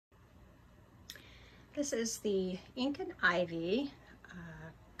This is the Ink and Ivy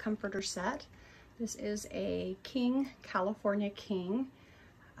comforter set. This is a King, California King.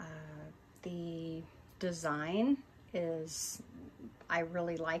 The design is, I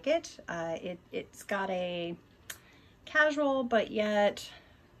really like it. It's got a casual but yet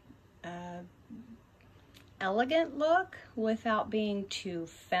elegant look without being too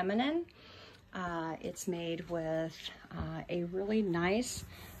feminine. It's made with a really nice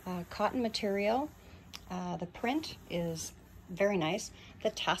cotton material. The print is very nice. The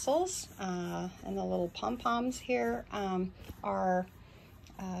tassels and the little pom-poms here are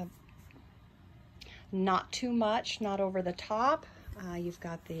not too much, not over the top. You've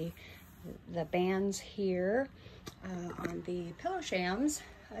got the bands here on the pillow shams.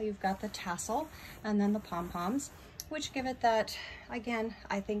 You've got the tassel and then the pom-poms, which give it that, again,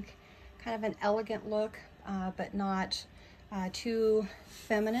 I think kind of an elegant look, but not too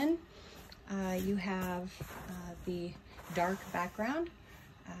feminine. You have the dark background,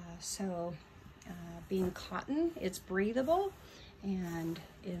 so being cotton, it's breathable and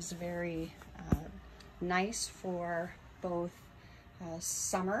is very nice for both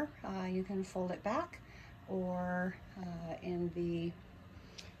summer. You can fold it back, or in the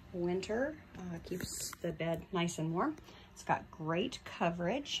winter, keeps the bed nice and warm. It's got great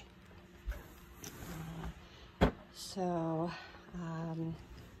coverage.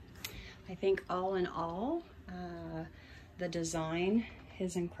 I think all in all, the design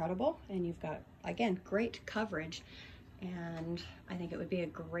is incredible, and you've got, again, great coverage, and I think it would be a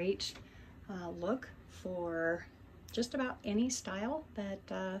great look for just about any style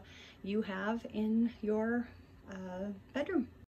that you have in your bedroom.